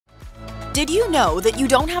Did you know that you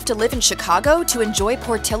don't have to live in Chicago to enjoy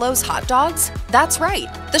Portillo's hot dogs? That's right.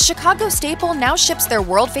 The Chicago staple now ships their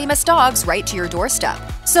world-famous dogs right to your doorstep.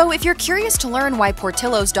 So if you're curious to learn why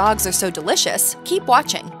Portillo's dogs are so delicious, keep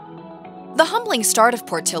watching. The humbling start of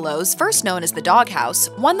Portillo's, first known as the Dog House,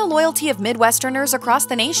 won the loyalty of Midwesterners across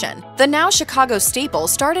the nation. The now Chicago staple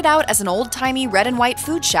started out as an old-timey red and white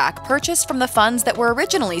food shack purchased from the funds that were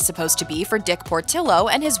originally supposed to be for Dick Portillo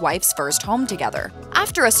and his wife's first home together.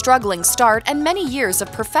 After a struggling start and many years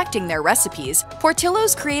of perfecting their recipes,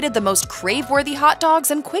 Portillo's created the most crave-worthy hot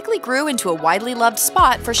dogs and quickly grew into a widely loved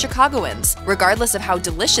spot for Chicagoans. Regardless of how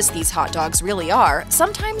delicious these hot dogs really are,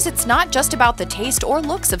 sometimes it's not just about the taste or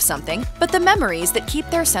looks of something, but the memories that keep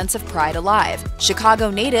their sense of pride alive.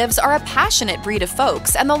 Chicago natives are a passionate breed of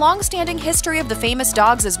folks, and the long-standing history of the famous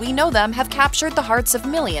dogs as we know them have captured the hearts of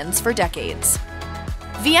millions for decades.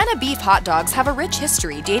 Vienna beef hot dogs have a rich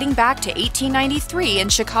history dating back to 1893 in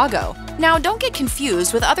Chicago. Now, don't get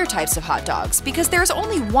confused with other types of hot dogs, because there's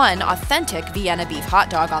only one authentic Vienna beef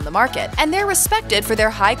hot dog on the market, and they're respected for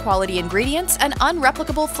their high-quality ingredients and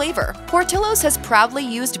unreplicable flavor. Portillo's has proudly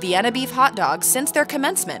used Vienna beef hot dogs since their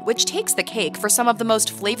commencement, which takes the cake for some of the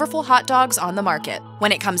most flavorful hot dogs on the market.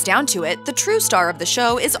 When it comes down to it, the true star of the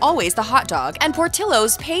show is always the hot dog, and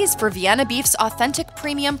Portillo's pays for Vienna beef's authentic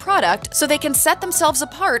premium product so they can set themselves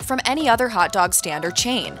apart from any other hot dog stand or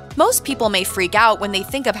chain. Most people may freak out when they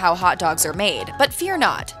think of how hot dogs are made, but fear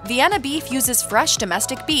not. Vienna beef uses fresh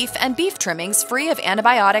domestic beef and beef trimmings free of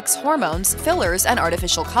antibiotics, hormones, fillers, and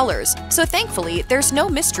artificial colors, so thankfully there's no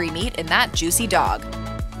mystery meat in that juicy dog.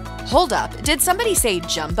 Hold up, did somebody say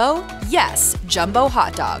jumbo? Yes, jumbo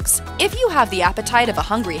hot dogs. If you have the appetite of a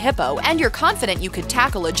hungry hippo and you're confident you could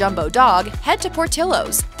tackle a jumbo dog, head to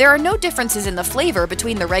Portillo's. There are no differences in the flavor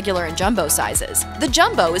between the regular and jumbo sizes. The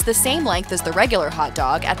jumbo is the same length as the regular hot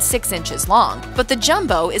dog at 6 inches long, but the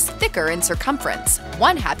jumbo is thicker in circumference.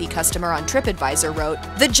 One happy customer on TripAdvisor wrote,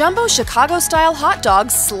 "The jumbo Chicago-style hot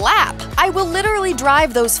dogs slap! I will literally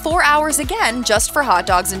drive those 4 hours again just for hot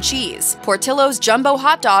dogs and cheese." Portillo's jumbo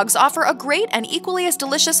hot dogs offer a great and equally as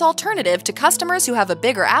delicious alternative to customers who have a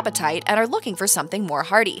bigger appetite and are looking for something more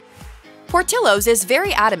hearty. Portillo's is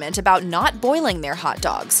very adamant about not boiling their hot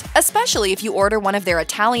dogs, especially if you order one of their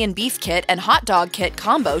Italian beef kit and hot dog kit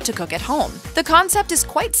combo to cook at home. The concept is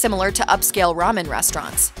quite similar to upscale ramen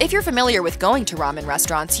restaurants. If you're familiar with going to ramen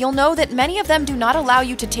restaurants, you'll know that many of them do not allow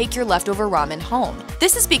you to take your leftover ramen home.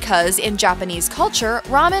 This is because, in Japanese culture,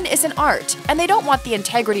 ramen is an art, and they don't want the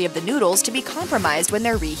integrity of the noodles to be compromised when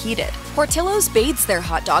they're reheated. Portillo's bathes their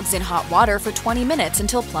hot dogs in hot water for 20 minutes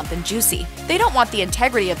until plump and juicy. They don't want the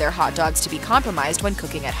integrity of their hot dogs to be compromised when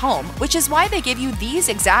cooking at home, which is why they give you these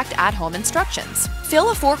exact at-home instructions.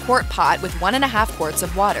 Fill a 4-quart pot with 1.5 quarts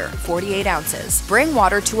of water, 48 ounces. Bring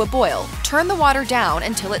water to a boil. Turn the water down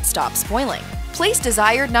until it stops boiling. Place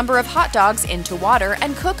desired number of hot dogs into water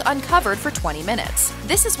and cook uncovered for 20 minutes.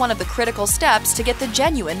 This is one of the critical steps to get the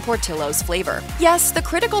genuine Portillo's flavor. Yes, the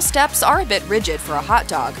critical steps are a bit rigid for a hot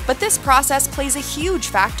dog, but this process plays a huge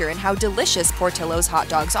factor in how delicious Portillo's hot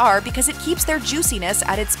dogs are because it keeps their juiciness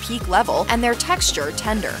at its peak level and their texture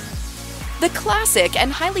tender. The classic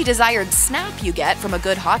and highly desired snap you get from a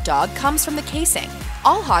good hot dog comes from the casing.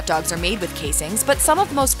 All hot dogs are made with casings, but some of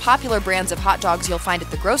the most popular brands of hot dogs you'll find at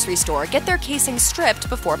the grocery store get their casings stripped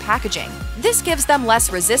before packaging. This gives them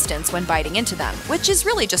less resistance when biting into them, which is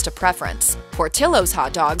really just a preference. Portillo's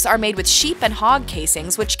hot dogs are made with sheep and hog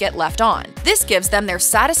casings which get left on. This gives them their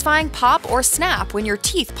satisfying pop or snap when your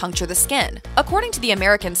teeth puncture the skin. According to the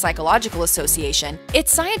American Psychological Association,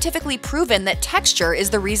 it's scientifically proven that texture is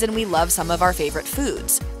the reason we love some of our favorite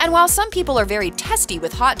foods. And while some people are very testy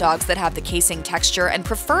with hot dogs that have the casing texture and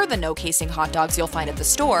prefer the no-casing hot dogs you'll find at the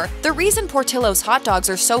store, the reason Portillo's hot dogs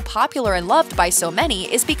are so popular and loved by so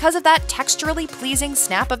many is because of that texturally pleasing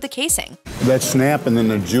snap of the casing. That snap and then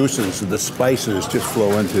the juices, the spices just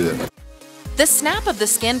flow into it. The snap of the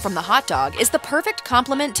skin from the hot dog is the perfect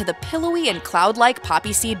complement to the pillowy and cloud-like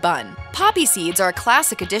poppy seed bun. Poppy seeds are a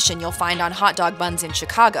classic addition you'll find on hot dog buns in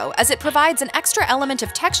Chicago, as it provides an extra element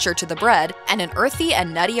of texture to the bread and an earthy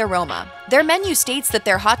and nutty aroma. Their menu states that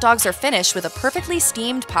their hot dogs are finished with a perfectly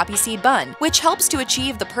steamed poppy seed bun, which helps to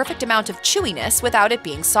achieve the perfect amount of chewiness without it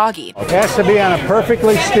being soggy. It has to be on a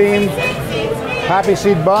perfectly steamed poppy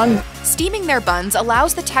seed bun. Steaming their buns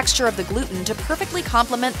allows the texture of the gluten to perfectly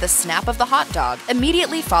complement the snap of the hot dog,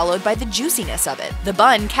 immediately followed by the juiciness of it. The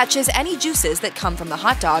bun catches any juices that come from the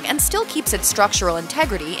hot dog and still keeps its structural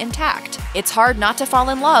integrity intact. It's hard not to fall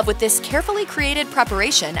in love with this carefully created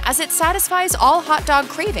preparation, as it satisfies all hot dog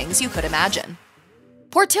cravings you could imagine.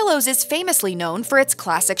 Portillo's is famously known for its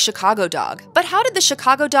classic Chicago dog. But how did the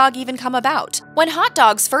Chicago dog even come about? When hot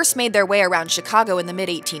dogs first made their way around Chicago in the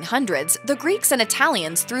mid-1800s, the Greeks and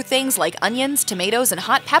Italians threw things like onions, tomatoes, and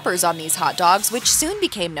hot peppers on these hot dogs, which soon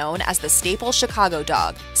became known as the staple Chicago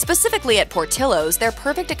dog. Specifically at Portillo's, their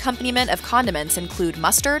perfect accompaniment of condiments include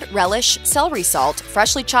mustard, relish, celery salt,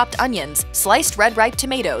 freshly chopped onions, sliced red ripe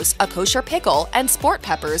tomatoes, a kosher pickle, and sport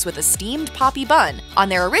peppers with a steamed poppy bun on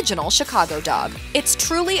their original Chicago dog. It's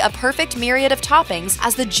truly a perfect myriad of toppings,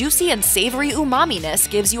 as the juicy and savory umami-ness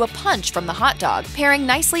gives you a punch from the hot dog, pairing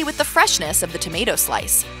nicely with the freshness of the tomato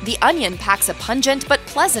slice. The onion packs a pungent but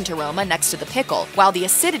pleasant aroma next to the pickle, while the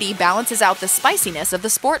acidity balances out the spiciness of the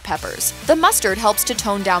sport peppers. The mustard helps to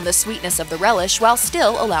tone down the sweetness of the relish while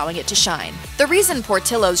still allowing it to shine. The reason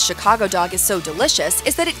Portillo's Chicago dog is so delicious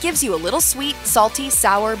is that it gives you a little sweet, salty,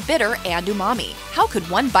 sour, bitter, and umami. How could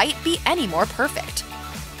one bite be any more perfect?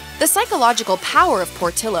 The psychological power of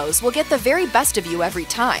Portillo's will get the very best of you every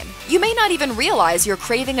time. You may not even realize you're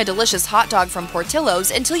craving a delicious hot dog from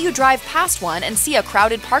Portillo's until you drive past one and see a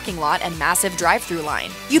crowded parking lot and massive drive-through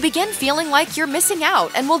line. You begin feeling like you're missing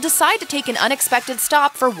out and will decide to take an unexpected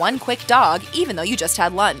stop for one quick dog, even though you just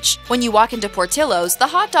had lunch. When you walk into Portillo's, the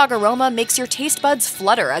hot dog aroma makes your taste buds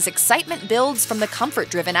flutter as excitement builds from the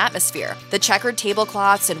comfort-driven atmosphere. The checkered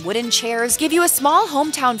tablecloths and wooden chairs give you a small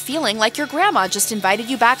hometown feeling, like your grandma just invited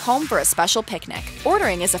you back home for a special picnic.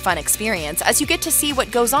 Ordering is a fun experience as you get to see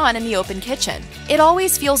what goes on in the open kitchen. It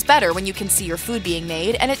always feels better when you can see your food being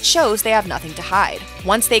made, and it shows they have nothing to hide.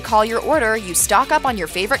 Once they call your order, you stock up on your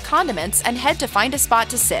favorite condiments and head to find a spot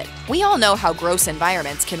to sit. We all know how gross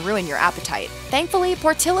environments can ruin your appetite. Thankfully,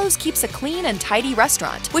 Portillo's keeps a clean and tidy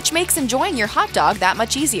restaurant, which makes enjoying your hot dog that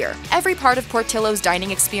much easier. Every part of Portillo's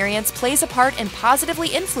dining experience plays a part in positively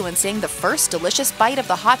influencing the first delicious bite of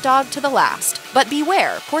the hot dog to the last. But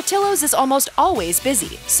beware, Portillo's is almost always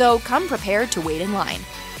busy, so come prepared to wait in line.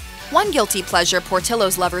 One guilty pleasure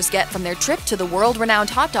Portillo's lovers get from their trip to the world-renowned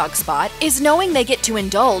hot dog spot is knowing they get to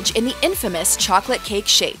indulge in the infamous chocolate cake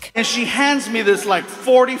shake. And she hands me this like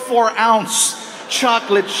 44-ounce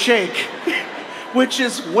chocolate shake, which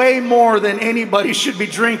is way more than anybody should be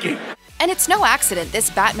drinking. And it's no accident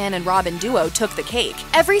this Batman and Robin duo took the cake.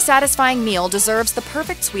 Every satisfying meal deserves the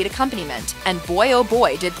perfect sweet accompaniment, and boy oh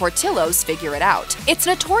boy did Portillo's figure it out. It's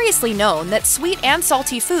notoriously known that sweet and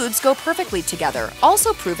salty foods go perfectly together,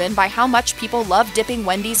 also proven by how much people love dipping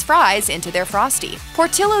Wendy's fries into their Frosty.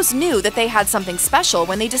 Portillo's knew that they had something special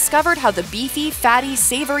when they discovered how the beefy, fatty,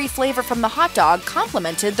 savory flavor from the hot dog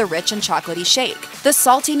complemented the rich and chocolatey shake. The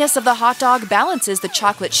saltiness of the hot dog balances the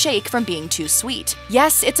chocolate shake from being too sweet.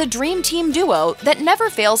 Yes, it's a dream team duo that never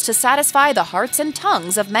fails to satisfy the hearts and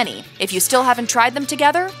tongues of many. If you still haven't tried them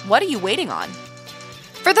together, what are you waiting on?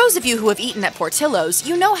 For those of you who have eaten at Portillo's,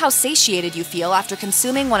 you know how satiated you feel after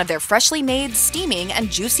consuming one of their freshly made, steaming,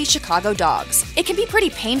 and juicy Chicago dogs. It can be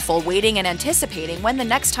pretty painful waiting and anticipating when the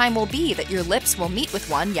next time will be that your lips will meet with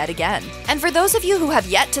one yet again. And for those of you who have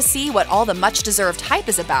yet to see what all the much-deserved hype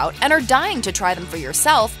is about and are dying to try them for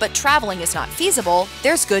yourself but traveling is not feasible,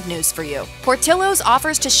 there's good news for you. Portillo's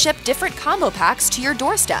offers to ship different combo packs to your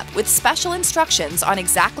doorstep with special instructions on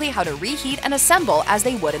exactly how to reheat and assemble as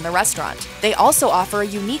they would in the restaurant. They also offer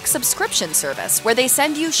a unique subscription service where they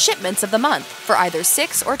send you shipments of the month for either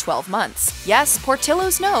 6 or 12 months. Yes,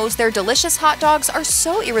 Portillo's knows their delicious hot dogs are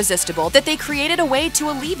so irresistible that they created a way to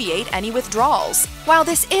alleviate any withdrawals. While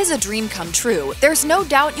this is a dream come true, there's no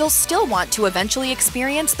doubt you'll still want to eventually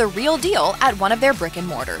experience the real deal at one of their brick and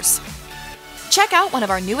mortars. Check out one of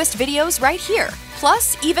our newest videos right here.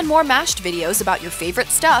 Plus, even more mashed videos about your favorite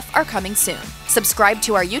stuff are coming soon. Subscribe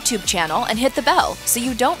to our YouTube channel and hit the bell so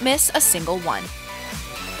you don't miss a single one.